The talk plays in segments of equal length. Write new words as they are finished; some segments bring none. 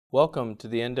Welcome to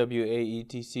the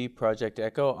NWA-ETC Project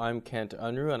ECHO. I'm Kent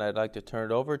Unruh, and I'd like to turn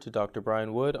it over to Dr.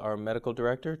 Brian Wood, our medical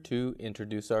director, to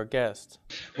introduce our guest.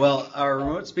 Well, our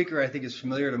remote speaker, I think, is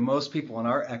familiar to most people in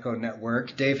our ECHO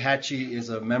network. Dave Hatchie is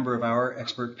a member of our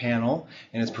expert panel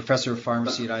and is professor of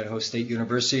pharmacy at Idaho State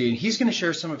University. And he's going to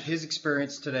share some of his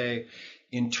experience today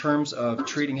in terms of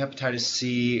treating hepatitis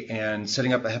C and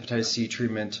setting up a hepatitis C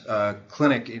treatment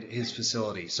clinic at his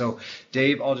facility. So,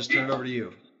 Dave, I'll just turn it over to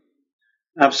you.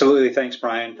 Absolutely. Thanks,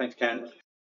 Brian. Thanks, Ken.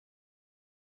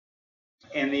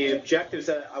 And the objectives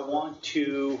that I want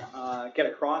to get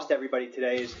across to everybody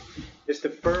today is to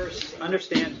first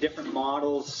understand different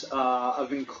models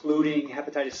of including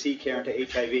hepatitis C care into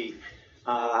HIV.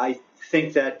 I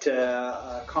think that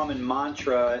a common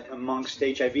mantra amongst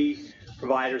HIV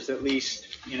providers, at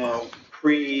least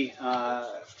pre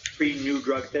new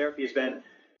drug therapy, has been,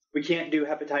 we can't do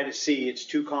hepatitis C. It's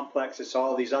too complex. It's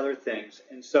all these other things.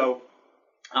 And so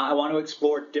I want to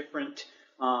explore different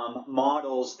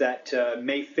models that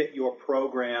may fit your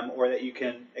program or that you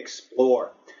can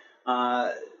explore.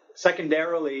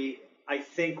 Secondarily, I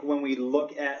think when we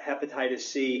look at hepatitis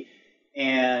C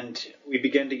and we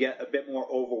begin to get a bit more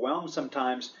overwhelmed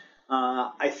sometimes,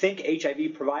 I think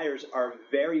HIV providers are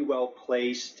very well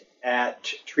placed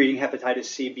at treating hepatitis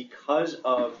C because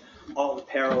of all the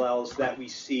parallels that we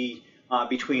see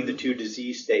between the two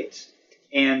disease states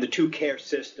and the two care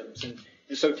systems. And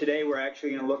so today we're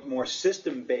actually going to look more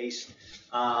system-based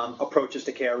approaches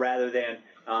to care rather than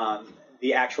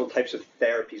the actual types of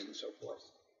therapies and so forth.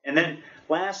 And then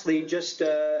lastly, just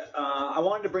I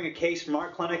wanted to bring a case from our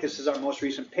clinic. This is our most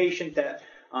recent patient that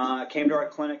came to our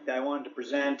clinic that I wanted to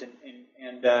present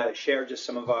and share just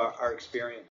some of our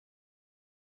experience.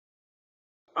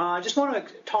 I just want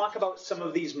to talk about some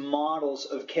of these models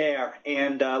of care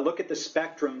and look at the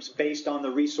spectrums based on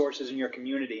the resources in your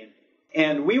community.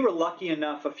 And we were lucky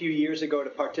enough a few years ago to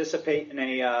participate in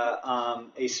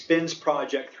a SPINS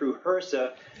project through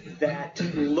HRSA that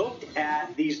looked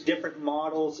at these different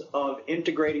models of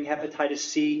integrating hepatitis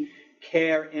C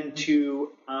care into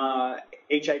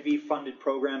HIV-funded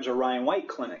programs or Ryan White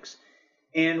clinics.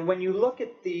 And when you look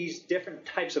at these different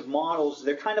types of models,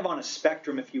 they're kind of on a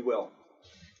spectrum, if you will.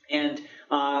 And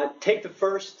take the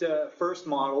first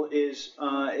model is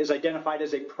identified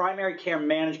as a primary care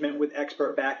management with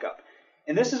expert backup.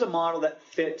 And this is a model that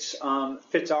fits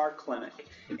our clinic.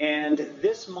 And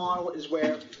this model is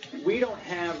where we don't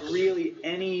have really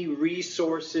any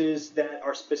resources that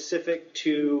are specific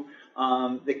to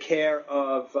the care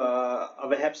of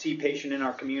a hep C patient in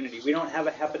our community. We don't have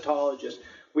a hepatologist.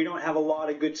 We don't have a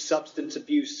lot of good substance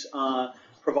abuse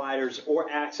providers or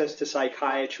access to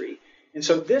psychiatry. And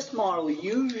so this model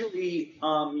usually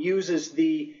uses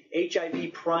the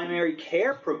HIV primary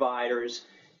care providers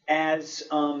as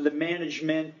the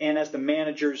management and as the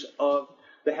managers of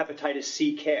the hepatitis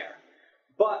C care,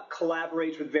 but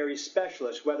collaborates with various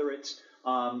specialists, whether it's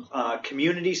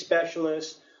community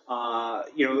specialists,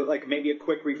 like maybe a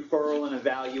quick referral and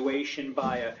evaluation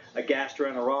by a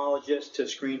gastroenterologist to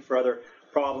screen for other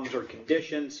problems or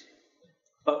conditions.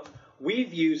 But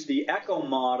we've used the ECHO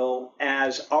model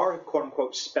as our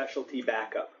quote-unquote specialty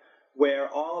backup, where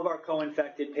all of our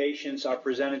co-infected patients are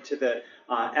presented to the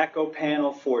ECHO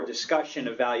panel for discussion,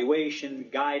 evaluation,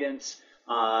 guidance,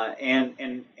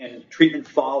 and treatment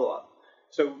follow-up.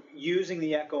 So using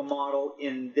the ECHO model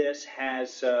in this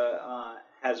has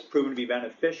proven to be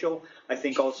beneficial. I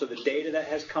think also the data that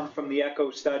has come from the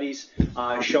ECHO studies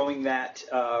showing that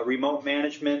remote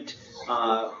management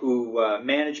who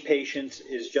manage patients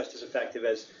is just as effective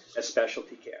as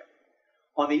specialty care.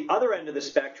 On the other end of the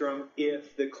spectrum,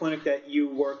 if the clinic that you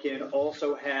work in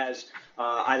also has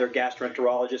either a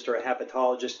gastroenterologist or a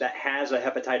hepatologist that has a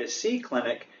hepatitis C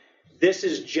clinic, this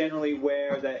is generally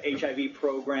where the HIV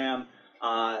program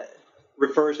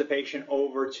refers the patient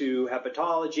over to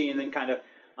hepatology and then kind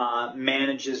of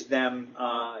manages them,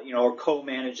 or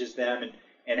co-manages them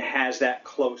and has that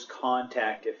close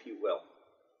contact, if you will.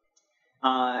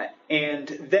 And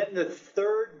then the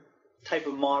third type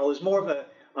of model is more of a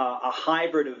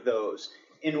hybrid of those,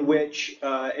 in which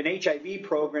an HIV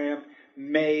program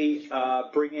may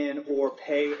bring in or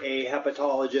pay a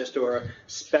hepatologist or a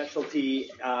specialty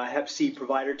hep C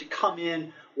provider to come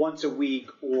in once a week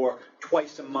or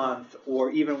twice a month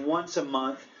or even once a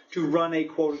month to run a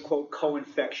quote-unquote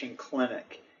co-infection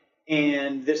clinic.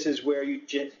 And this is where you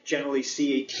generally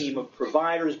see a team of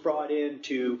providers brought in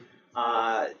to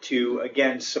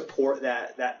again support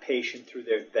that patient through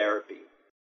their therapy.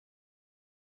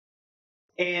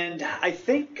 And I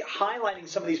think highlighting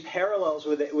some of these parallels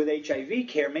with HIV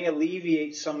care may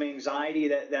alleviate some anxiety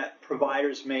that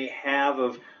providers may have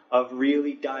of of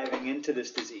really diving into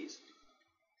this disease.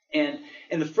 And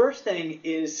the first thing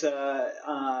is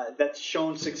that's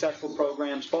shown successful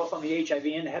programs both on the HIV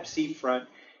and Hep C front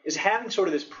is having sort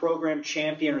of this program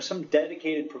champion or some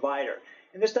dedicated provider.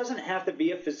 And this doesn't have to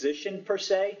be a physician per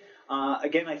se.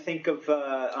 Again, I think of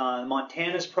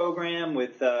Montana's program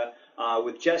with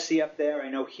Jesse up there. I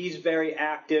know he's very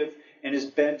active and has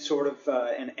been sort of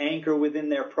an anchor within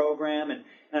their program. And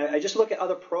I just look at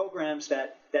other programs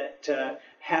that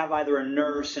have either a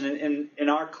nurse, and in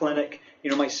our clinic,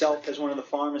 myself as one of the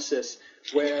pharmacists,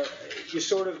 where you're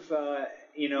sort of,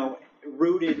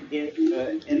 rooted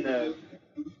in the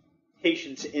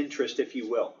patient's interest, if you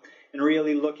will, and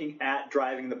really looking at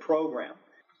driving the program.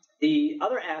 The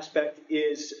other aspect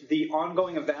is the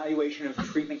ongoing evaluation of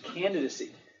treatment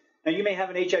candidacy. Now, you may have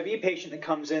an HIV patient that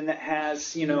comes in that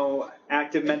has,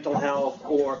 active mental health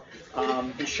or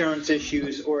insurance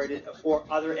issues or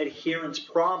other adherence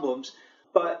problems,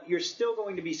 but you're still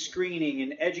going to be screening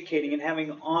and educating and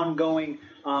having ongoing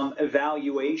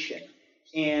evaluation.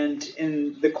 And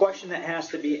the question that has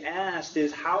to be asked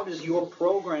is, how does your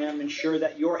program ensure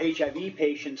that your HIV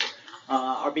patients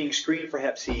are being screened for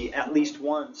Hep C at least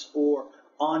once, or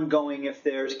ongoing if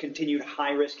there's continued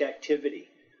high-risk activity?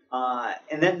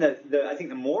 And then I think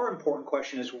the more important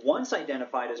question is, once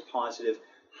identified as positive,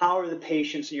 how are the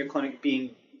patients in your clinic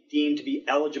being deemed to be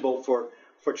eligible for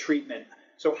treatment?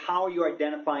 So how are you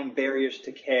identifying barriers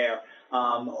to care?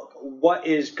 What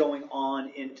is going on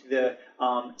into the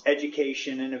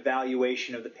education and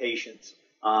evaluation of the patients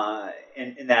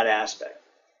in that aspect?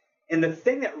 And the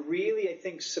thing that really, I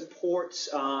think, supports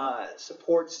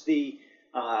the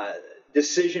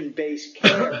decision-based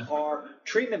care are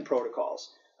treatment protocols.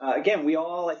 Again, we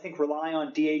all, I think, rely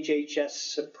on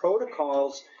DHHS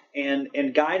protocols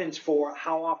and guidance for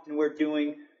how often we're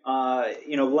doing,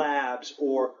 labs,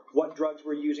 or what drugs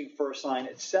we're using first line,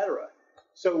 et cetera.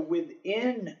 So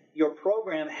within your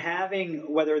program,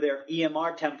 having, whether they're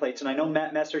EMR templates, and I know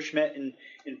Matt Messerschmidt in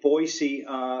Boise,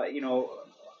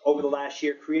 over the last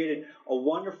year created a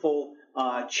wonderful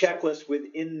checklist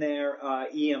within their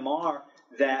EMR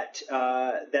that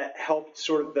helped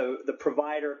sort of the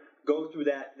provider go through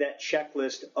that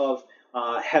checklist of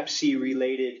Hep C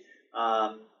related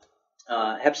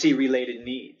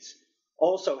needs.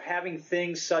 Also, having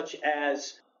things such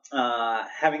as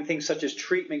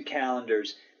treatment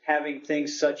calendars, having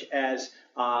things such as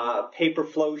paper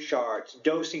flow charts,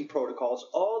 dosing protocols,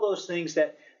 all those things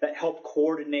that help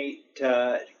coordinate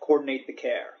the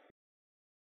care.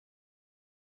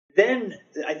 Then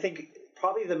I think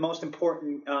probably the most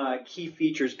important key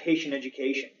feature is patient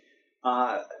education.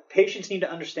 Patients need to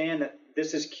understand that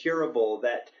this is curable,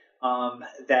 that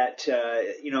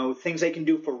things they can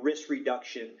do for risk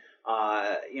reduction,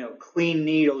 clean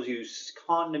needles use,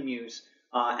 condom use,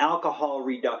 alcohol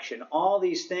reduction, all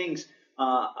these things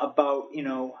about,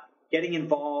 getting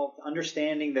involved,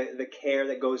 understanding the care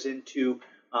that goes into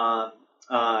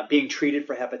being treated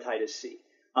for hepatitis C,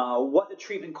 what the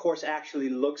treatment course actually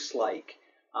looks like,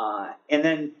 and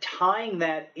then tying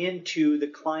that into the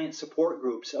client support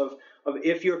groups of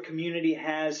if your community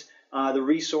has the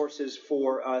resources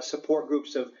for support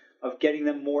groups of getting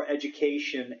them more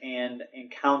education and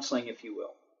counseling, if you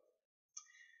will.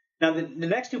 Now, the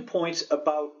next 2 points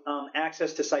about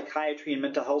access to psychiatry and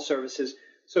mental health services.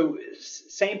 So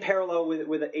same parallel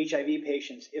with HIV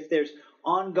patients. If there's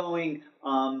ongoing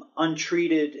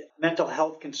untreated mental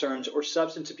health concerns or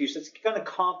substance abuse, that's going to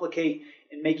complicate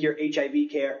and make your HIV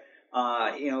care,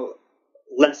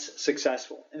 less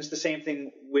successful. And it's the same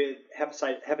thing with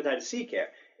hepatitis C care,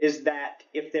 is that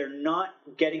if they're not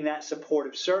getting that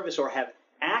supportive service or have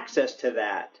access to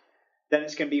that, then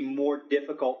it's going to be more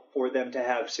difficult for them to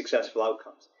have successful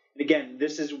outcomes. And again,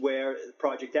 this is where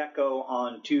Project ECHO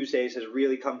on Tuesdays has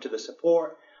really come to the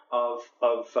support of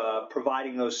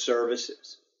providing those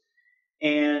services.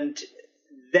 And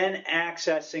then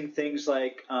accessing things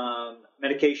like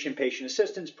medication patient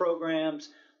assistance programs,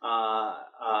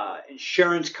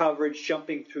 insurance coverage,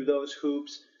 jumping through those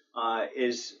hoops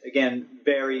is, again,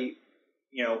 very,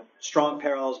 strong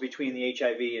parallels between the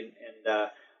HIV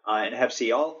and Hep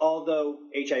C. Although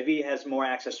HIV has more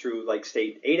access through like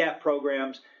state ADAP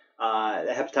programs,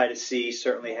 the hepatitis C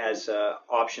certainly has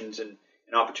options and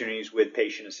opportunities with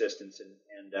patient assistance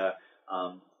and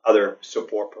other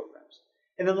support programs.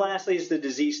 And then lastly is the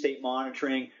disease state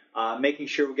monitoring, making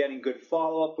sure we're getting good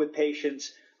follow-up with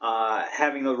patients,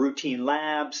 having the routine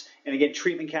labs, and again,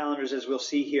 treatment calendars, as we'll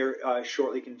see here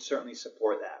shortly, can certainly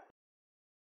support that.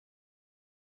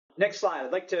 Next slide.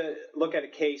 I'd like to look at a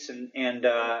case and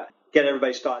get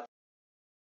everybody's thoughts.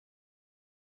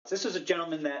 This is a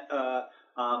gentleman that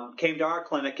came to our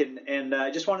clinic, and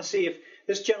I just want to see if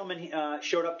this gentleman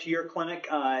showed up to your clinic.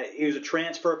 He was a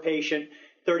transfer patient,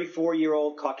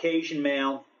 34-year-old Caucasian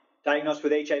male, diagnosed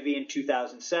with HIV in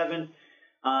 2007,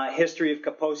 history of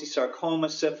Kaposi sarcoma,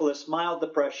 syphilis, mild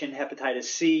depression, hepatitis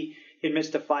C. He admits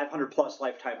to 500-plus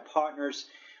lifetime partners.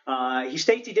 He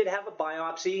states he did have a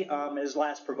biopsy at his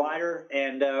last provider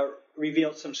and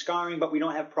revealed some scarring, but we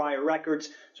don't have prior records,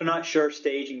 so not sure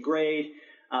stage and grade.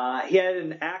 He had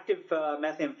an active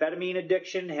methamphetamine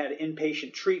addiction, had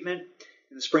inpatient treatment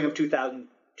in the spring of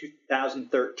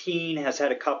 2013, has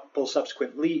had a couple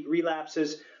subsequent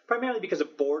relapses, primarily because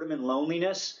of boredom and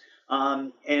loneliness,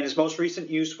 and his most recent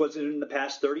use was in the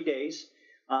past 30 days.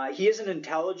 He is an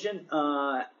intelligent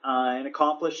and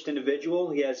accomplished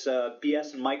individual. He has a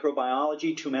BS in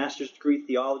microbiology, 2 master's degree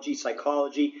theology,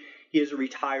 psychology. He is a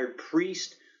retired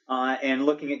priest and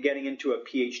looking at getting into a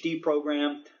PhD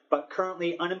program, but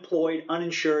currently unemployed,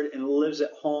 uninsured, and lives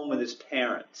at home with his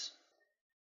parents.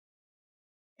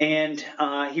 And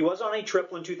he was on a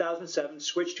triple in 2007,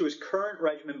 switched to his current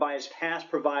regimen by his past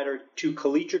provider to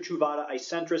Kaletra, Truvada,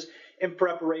 Icentris in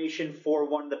preparation for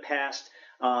one of the past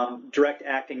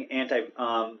direct-acting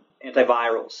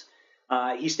antivirals.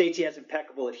 He states he has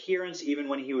impeccable adherence even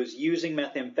when he was using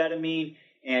methamphetamine,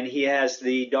 and he has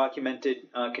the documented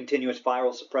continuous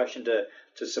viral suppression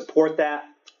to support that.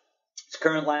 His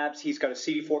current labs, he's got a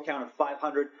CD4 count of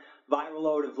 500, viral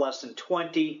load of less than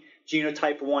 20,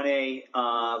 genotype 1A,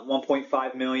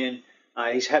 1.5 million.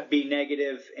 He's Hep B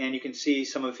negative, and you can see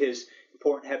some of his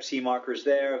important Hep C markers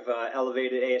there of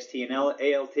elevated AST and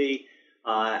ALT.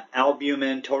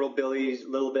 Albumin, total bilirubin is a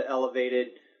little bit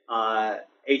elevated.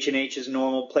 H&H is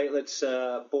normal. Platelets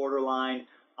borderline.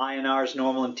 INR is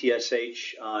normal, and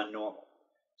TSH normal.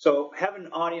 So have an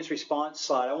audience response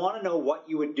slide. I want to know what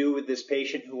you would do with this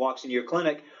patient who walks into your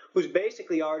clinic who's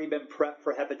basically already been prepped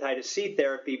for hepatitis C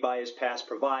therapy by his past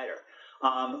provider.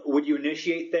 Would you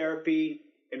initiate therapy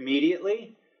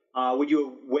immediately? Would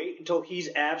you wait until he's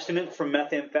abstinent from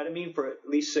methamphetamine for at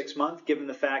least 6 months, given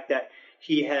the fact that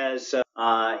he's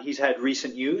had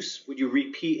recent use? Would you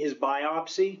repeat his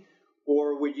biopsy?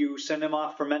 Or would you send him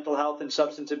off for mental health and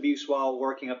substance abuse while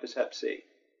working up his Hep C?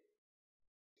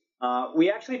 We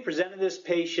actually presented this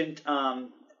patient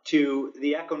to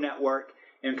the ECHO network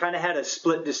and kind of had a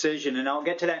split decision, and I'll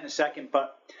get to that in a second.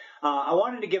 But I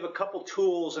wanted to give a couple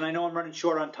tools, and I know I'm running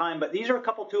short on time, but these are a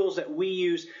couple tools that we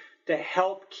use to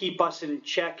help keep us in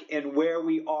check and where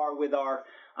we are with our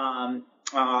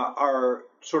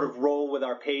sort of role with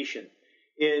our patient.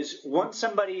 Is once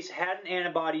somebody's had an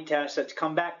antibody test that's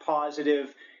come back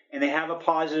positive and they have a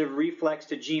positive reflex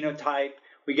to genotype,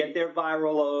 we get their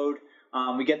viral load,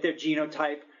 we get their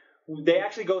genotype, they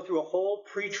actually go through a whole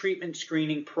pre-treatment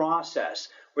screening process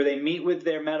where they meet with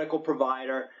their medical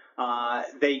provider,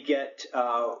 they get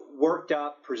worked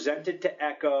up, presented to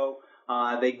ECHO,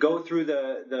 they go through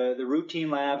the routine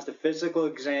labs, the physical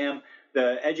exam,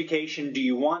 the education. Do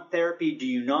you want therapy? Do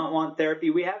you not want therapy?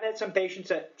 We have had some patients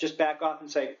that just back off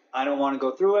and say, I don't want to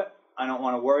go through it. I don't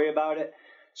want to worry about it.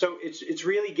 So it's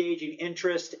really gauging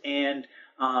interest and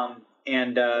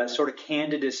sort of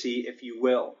candidacy, if you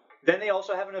will. Then they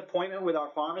also have an appointment with our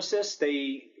pharmacist.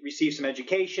 They receive some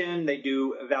education. They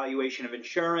do evaluation of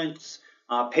insurance,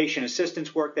 patient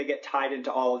assistance work. They get tied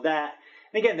into all of that.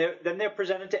 And again, they're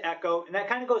presented to ECHO, and that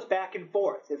kind of goes back and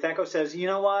forth. If ECHO says, you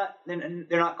know what, then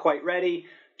they're not quite ready,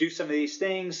 do some of these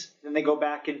things, then they go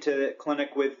back into the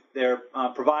clinic with their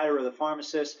provider or the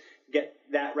pharmacist, get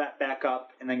that wrapped back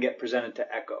up, and then get presented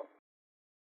to ECHO.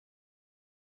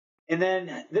 And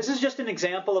then this is just an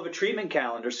example of a treatment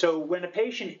calendar. So when a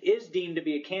patient is deemed to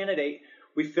be a candidate,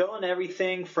 we fill in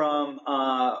everything from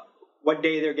what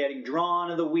day they're getting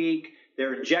drawn of the week,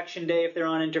 their injection day if they're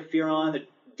on interferon, the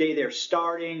day they're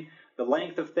starting, the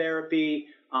length of therapy,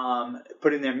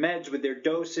 put in their meds with their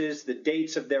doses, the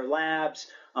dates of their labs,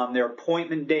 their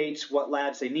appointment dates, what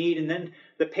labs they need. And then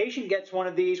the patient gets one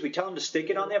of these. We tell them to stick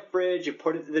it on their fridge and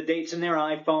put the dates in their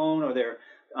iPhone or their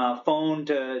phone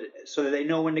so that they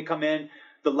know when to come in.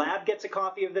 The lab gets a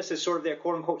copy of this as sort of their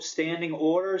quote-unquote standing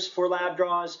orders for lab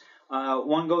draws.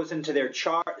 One goes into their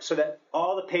chart so that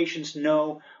all the patients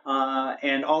know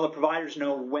and all the providers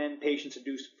know when patients are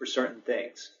due for certain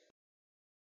things.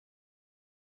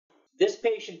 This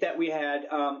patient that we had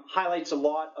highlights a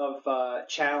lot of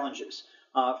challenges.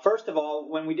 First of all,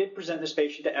 when we did present this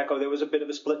patient to ECHO, there was a bit of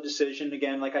a split decision,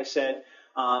 again, like I said,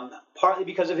 partly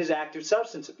because of his active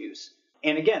substance abuse.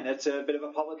 And again, that's a bit of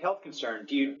a public health concern.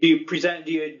 Do you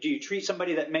treat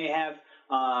somebody that may have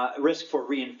risk for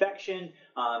reinfection?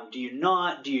 Do you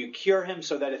not? Do you cure him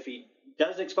so that if he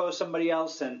does expose somebody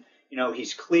else, then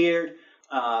he's cleared?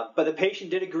 But the patient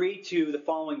did agree to the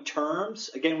following terms.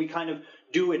 Again, we kind of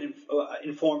do an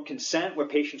informed consent where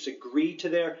patients agree to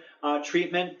their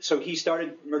treatment. So he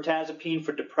started mirtazapine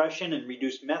for depression and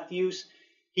reduced meth use.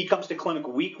 He comes to clinic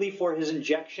weekly for his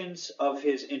injections of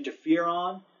his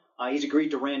interferon. He's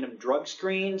agreed to random drug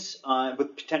screens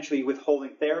with potentially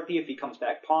withholding therapy if he comes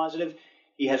back positive.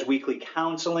 He has weekly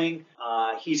counseling.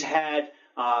 He's had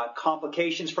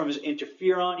complications from his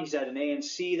interferon. He's had an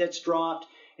ANC that's dropped.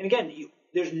 And again,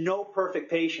 there's no perfect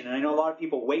patient. And I know a lot of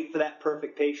people wait for that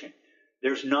perfect patient.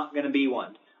 There's not going to be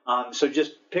one. So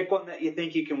just pick one that you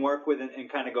think you can work with and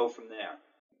kind of go from there.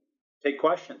 Take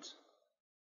questions.